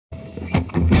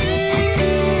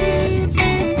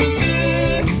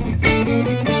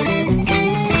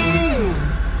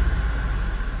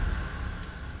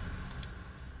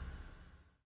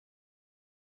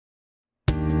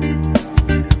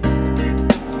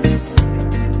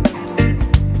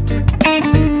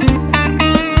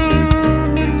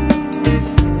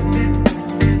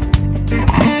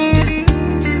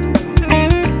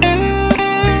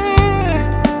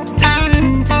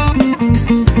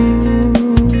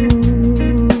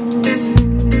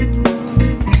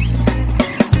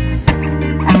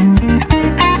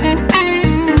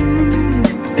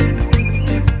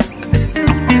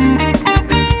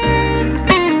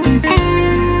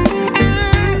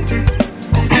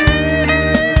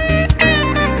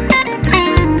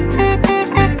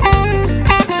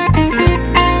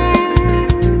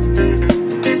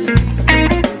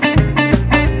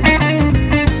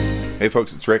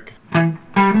folks, it's Rick.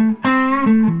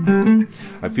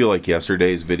 I feel like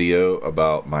yesterday's video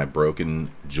about my broken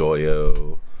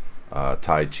Joyo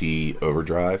Tai Chi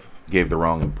Overdrive gave the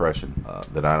wrong impression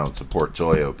that I don't support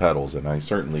Joyo pedals, and I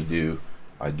certainly do.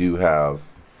 I do have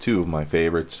two of my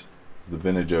favorites. The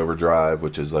vintage Overdrive,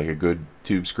 which is like a good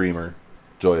tube screamer,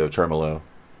 Joyo Tremolo,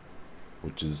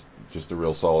 which is just a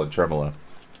real solid tremolo.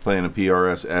 Playing a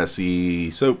PRS SE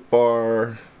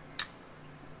Soapbar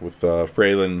with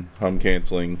Fralin hum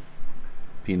canceling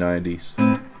P90s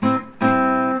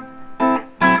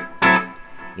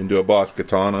into a Boss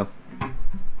Katana,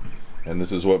 and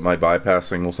this is what my bypass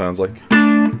signal sounds like.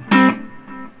 A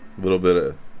little bit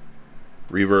of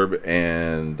reverb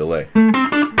and delay.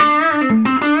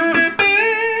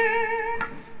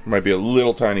 Might be a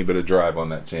little tiny bit of drive on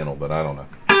that channel, but I don't know.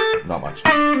 Not much.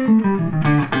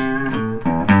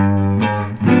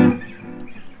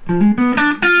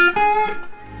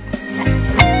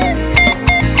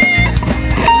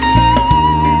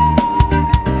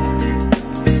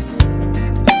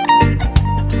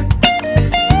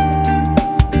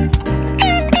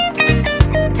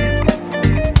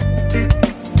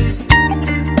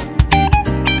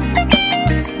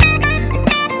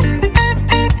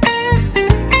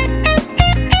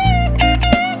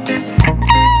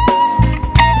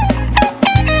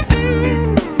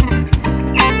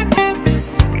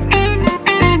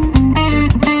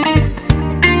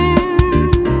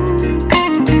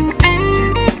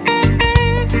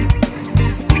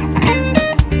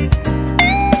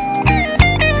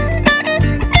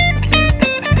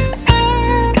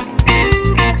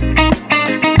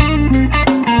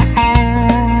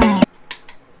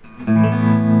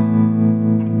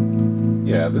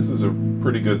 Yeah, this is a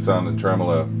pretty good sounding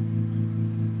tremolo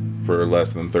for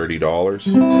less than $30.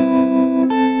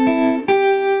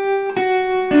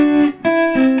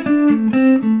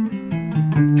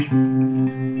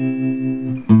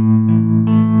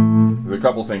 There's a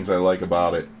couple things I like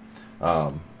about it.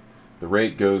 The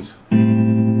rate goes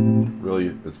really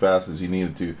as fast as you need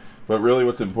it to, but really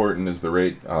what's important is the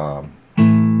rate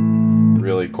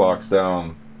really clocks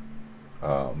down.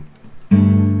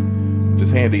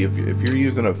 Just handy if you're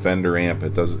using a Fender amp.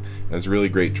 It has really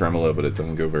great tremolo, but it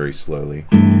doesn't go very slowly.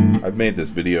 I've made this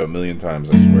video a million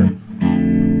times, I swear,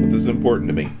 but this is important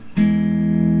to me,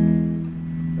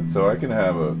 and so I can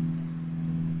have a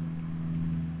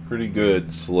pretty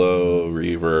good slow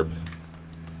reverb.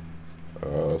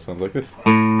 Sounds like this.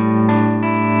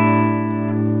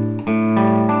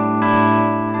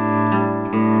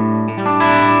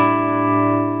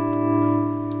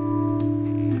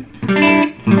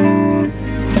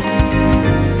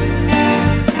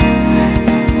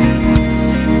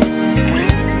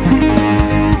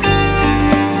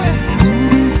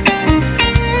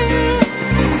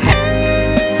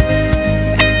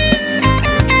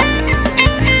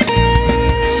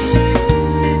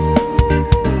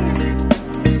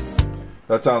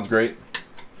 That sounds great.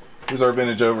 Here's our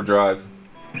vintage Overdrive.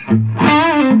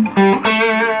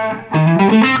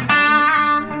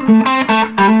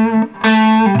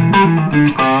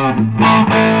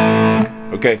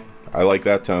 Okay, I like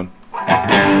that tone.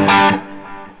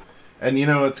 And you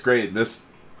know, it's great. This,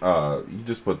 you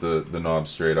just put the knob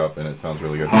straight up and it sounds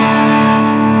really good.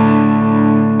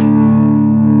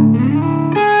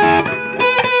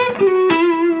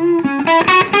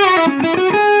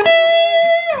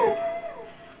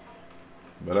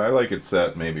 But I like it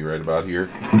set maybe right about here.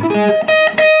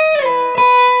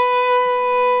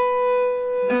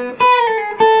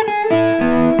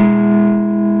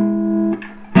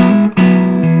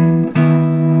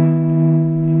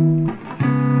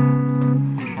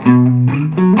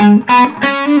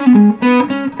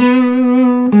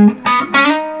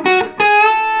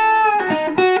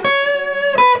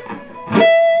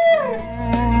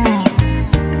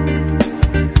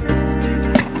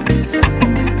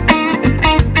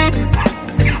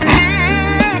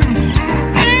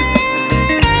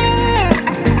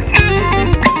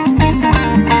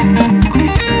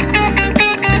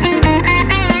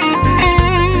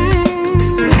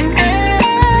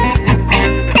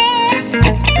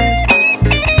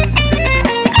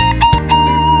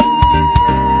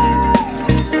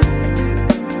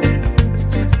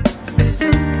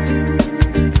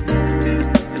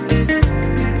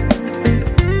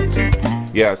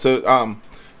 Yeah, so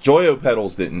Joyo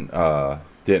Pedals didn't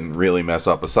really mess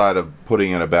up, aside of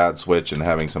putting in a bad switch and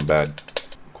having some bad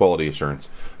quality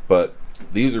assurance. But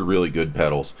these are really good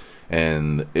pedals,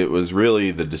 and it was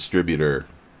really the distributor,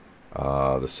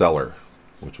 the seller,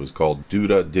 which was called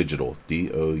Douda Digital,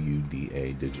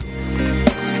 D-O-U-D-A Digital.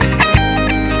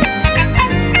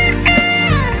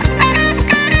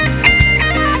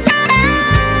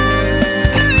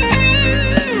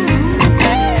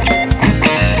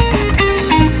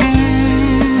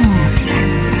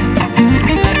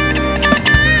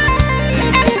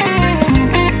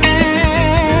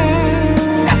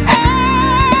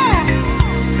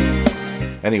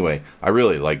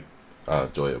 really like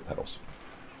Joyo pedals.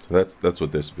 So that's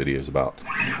what this video is about.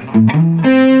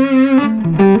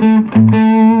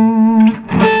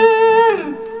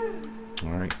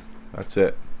 All right, that's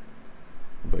it.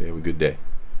 Everybody have a good day.